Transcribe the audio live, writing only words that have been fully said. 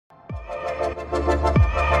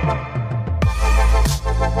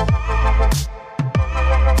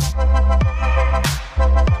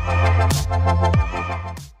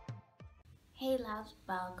guys,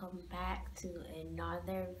 welcome back to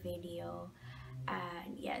another video.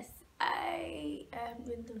 And yes, I am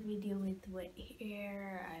in the video with wet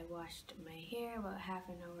hair. I washed my hair about half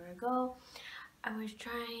an hour ago. I was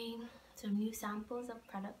trying some new samples of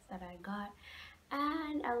products that I got,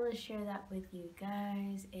 and I will share that with you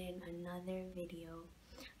guys in another video.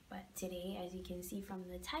 But today, as you can see from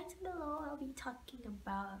the title below, I'll be talking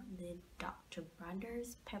about the Dr.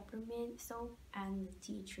 Bronners Peppermint soap and the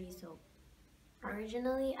Tea Tree soap.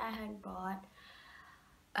 Originally, I had bought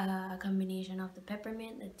a combination of the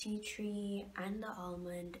peppermint, the tea tree, and the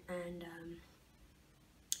almond, and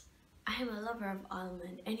I am a lover of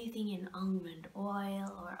almond. Anything in almond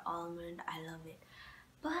oil or almond, I love it.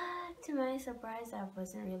 But to my surprise, I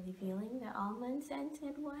wasn't really feeling the almond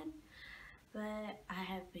scented one. But I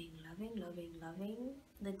have been loving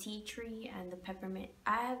the tea tree and the peppermint.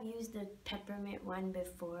 I have used the peppermint one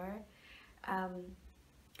before.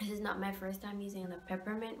 This is not my first time using the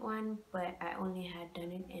peppermint one, but I only had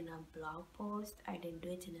done it in a blog post. I didn't do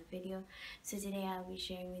it in a video. So today I'll be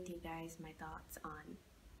sharing with you guys my thoughts on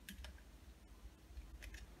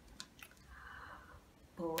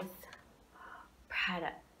both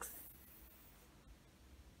products.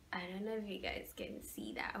 I don't know if you guys can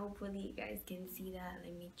see that. Hopefully you guys can see that.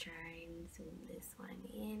 Let me try and zoom this one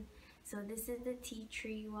in. So this is the tea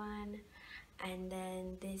tree one, and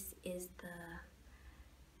then this is the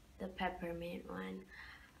peppermint one.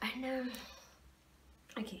 And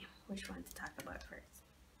okay, which one to talk about first?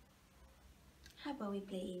 How about we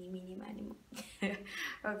play Eeny Meeny Miny Moe?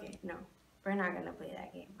 Okay, no, we're not gonna play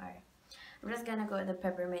that game. Alright, I'm just gonna go with the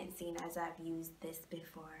peppermint scene as I've used this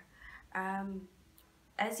before.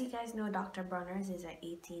 As you guys know, Dr. Bronners is an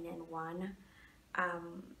 18-in-1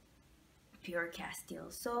 pure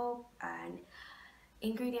Castile soap, and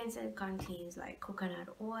ingredients it contains like coconut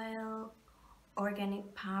oil,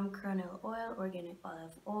 organic palm kernel oil, organic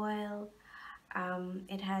olive oil.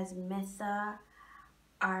 It has Mesa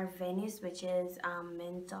Arvenis, which is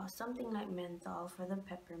menthol, something like menthol for the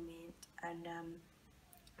peppermint, and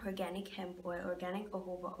organic hemp oil, organic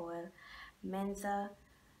jojoba oil, Mensa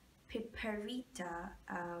piperita.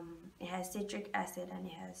 It has citric acid and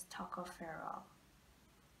it has tocopherol.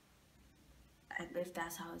 If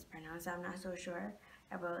that's how it's pronounced, I'm not so sure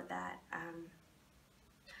about that.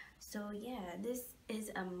 So yeah, this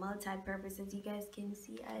is a multi-purpose. As you guys can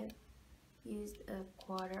see, I've used a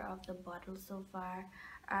quarter of the bottle so far.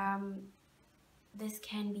 This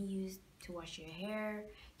can be used to wash your hair,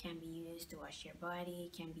 can be used to wash your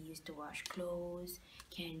body, can be used to wash clothes,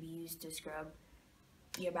 can be used to scrub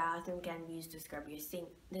your bathroom, can be used to scrub your sink.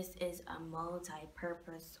 This is a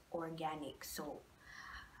multi-purpose organic soap.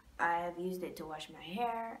 I've used it to wash my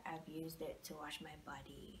hair, I've used it to wash my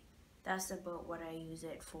body. That's about what I use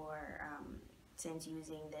it for since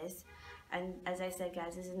using this. And as I said,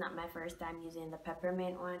 guys, this is not my first time using the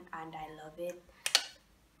peppermint one, and I love it.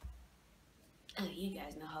 Oh, you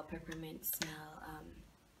guys know how peppermint smell.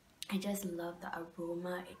 I just love the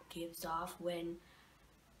aroma it gives off when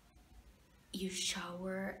you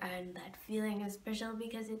shower, and that feeling is special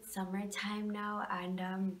because it's summertime now, and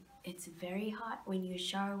it's very hot. When you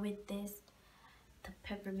shower with this, the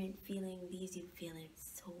peppermint feeling leaves you feeling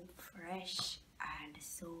so fresh and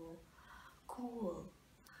so cool,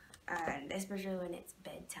 and especially when it's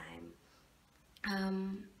bedtime.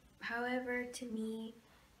 However, to me,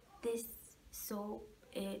 this soap,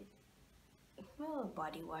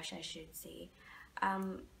 body wash I should say,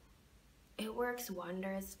 it works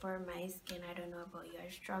wonders for my skin. I don't know about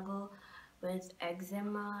your struggle with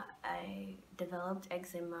eczema. I developed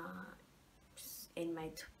eczema in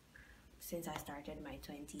since I started my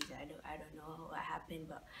 20s. I don't know what happened,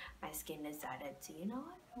 but my skin decided to, you know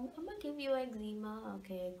what, I'm gonna give you eczema.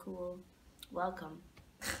 Okay, cool, welcome.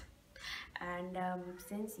 And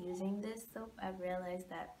since using this soap, I've realized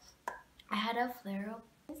that I had a flare-up.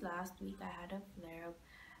 Last week I had a flare-up.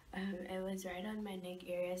 It was right on my neck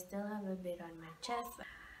area. I still have a bit on my chest.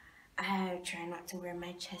 I try not to wear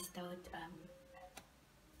my chest out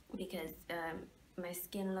because my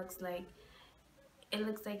skin looks like, it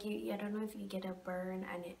looks like I don't know if you get a burn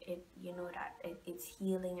and it you know that it's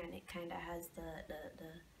healing, and it kind of has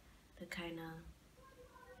the kind of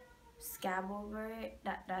scab over it.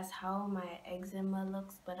 That's how my eczema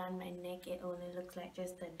looks, but on my neck it only looks like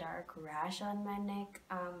just a dark rash on my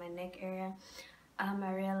neck area.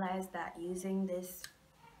 I realized that using this,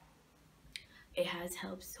 it has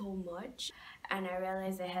helped so much, and I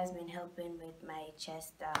realized it has been helping with my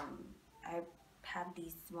chest. I have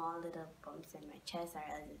these small little bumps in my chest. I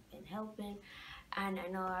realize it's been helping, and I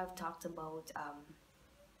know I've talked about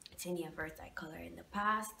tinea first eye color in the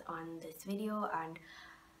past on this video, and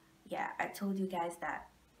yeah, I told you guys that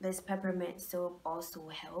this peppermint soap also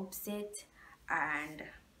helps it. And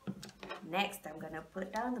next I'm gonna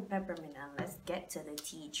put down the peppermint and let's get to the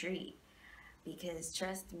tea tree, because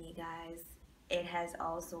trust me guys, it has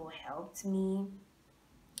also helped me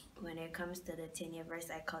when it comes to the tinea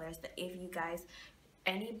versicolors. If you guys,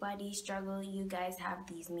 anybody struggle, you guys have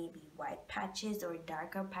these maybe white patches or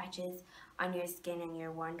darker patches on your skin and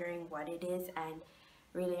you're wondering what it is, and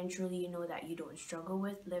really and truly you know that you don't struggle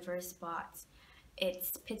with liver spots,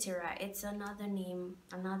 it's pityriasis. It's another name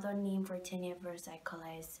for tinea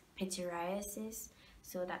versicolors, pityriasis.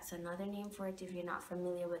 So that's another name for it if you're not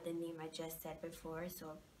familiar with the name I just said before.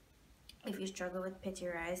 So if you struggle with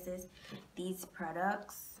pityriasis, these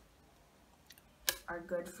products are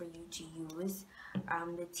good for you to use.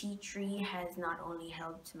 The tea tree has not only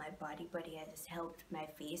helped my body, but it has helped my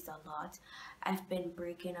face a lot. I've been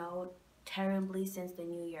breaking out terribly since the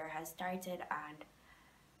new year has started, and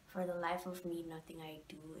for the life of me, nothing I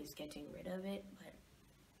do is getting rid of it. But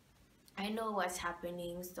I know what's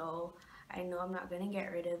happening, so I know I'm not gonna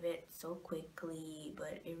get rid of it so quickly.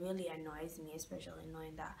 But it really annoys me, especially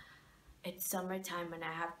knowing that it's summertime and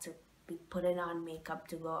I have to be putting on makeup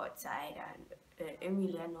to go outside, and it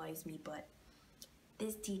really annoys me. But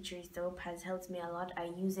this tea tree soap has helped me a lot. I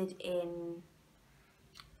use it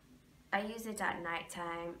at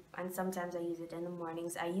nighttime, and sometimes I use it in the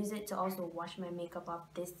mornings. I use it to also wash my makeup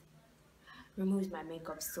off. This removes my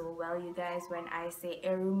makeup so well, you guys. When I say it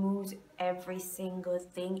removes every single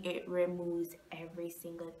thing, it removes every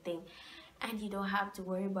single thing. And you don't have to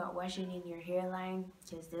worry about washing in your hairline,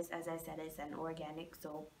 because this, as I said, is an organic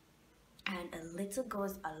soap. And a little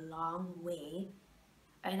goes a long way.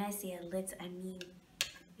 When I say a little, I mean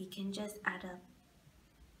we can just add a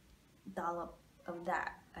dollop of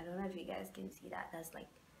that. I don't know if you guys can see that. That's like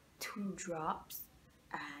 2 drops,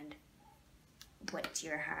 and wet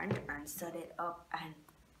your hand and set it up, and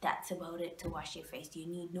that's about it to wash your face. You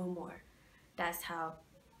need no more. That's how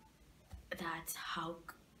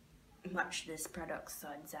much this product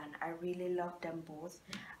suds, and I really love them both.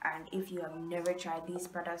 And if you have never tried these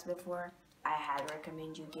products before, I highly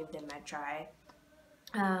recommend you give them a try.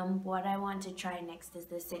 What I want to try next is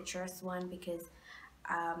the citrus one, because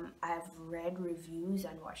I've read reviews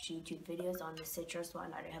and watched YouTube videos on the citrus one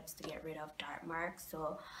that it helps to get rid of dark marks.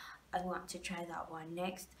 So I want to try that one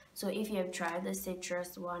next. So if you have tried the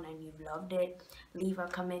citrus one and you've loved it, leave a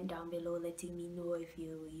comment down below letting me know if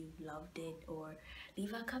you've loved it, or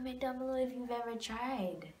leave a comment down below if you've ever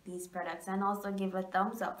tried these products. And also give a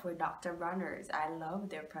thumbs up for Dr. Bronners. I love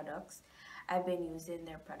their products. I've been using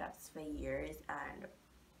their products for years, and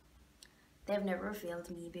they've never failed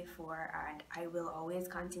me before, and I will always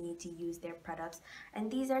continue to use their products.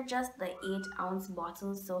 And these are just the 8-ounce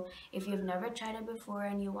bottles. So if you've never tried it before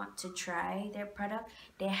and you want to try their product,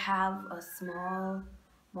 they have a small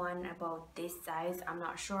one about this size. I'm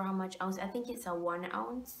not sure how much ounce. I think it's a 1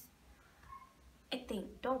 ounce. I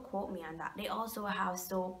think, don't quote me on that. They also have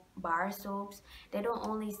bar soaps. They don't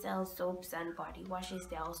only sell soaps and body washes,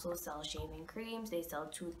 they also sell shaving creams, they sell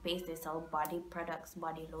toothpaste, they sell body products,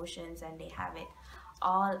 body lotions, and they have it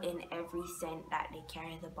all in every scent that they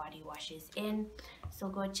carry the body washes in. So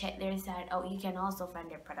go check their site out. You can also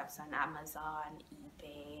find their products on Amazon,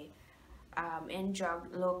 eBay, in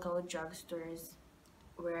local drugstores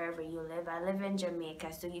wherever you live. I live in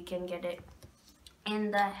Jamaica, so you can get it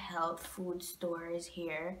in the health food stores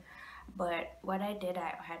here. But what I did,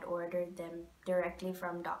 I had ordered them directly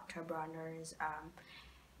from Dr. Bronners.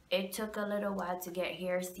 It took a little while to get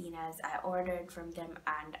here, seeing as I ordered from them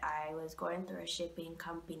and I was going through a shipping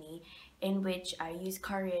company in which I use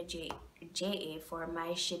Courier JA for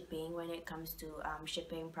my shipping when it comes to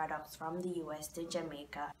shipping products from the US to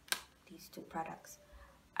Jamaica. These 2 products,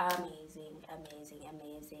 amazing, amazing,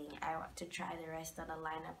 amazing. I want to try the rest of the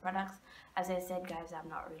line of products. As I said, guys, I'm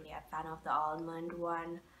not really a fan of the almond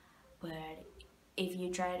one, but if you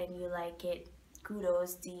try it and you like it,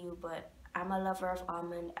 kudos to you. But I'm a lover of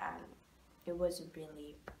almond, and it wasn't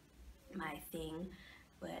really my thing.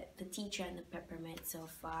 But the tea tree and the peppermint so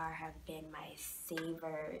far have been my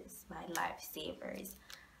savers, my lifesavers.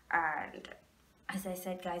 And as I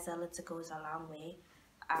said, guys, a little goes a long way.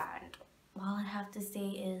 And all I have to say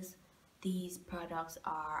is these products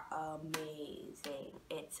are amazing.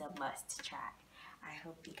 It's a must try. I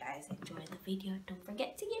hope you guys enjoy the video. Don't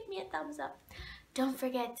forget to give me a thumbs up. Don't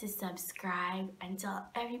forget to subscribe and tell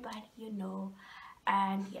everybody you know.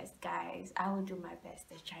 And yes, guys, I will do my best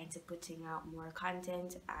to try to putting out more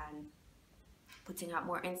content and putting out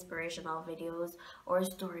more inspirational videos or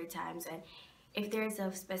story times. And if there's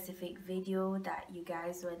a specific video that you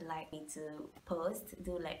guys would like me to post,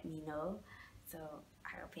 do let me know So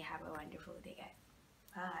I hope you have a wonderful day, guys.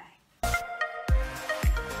 Bye.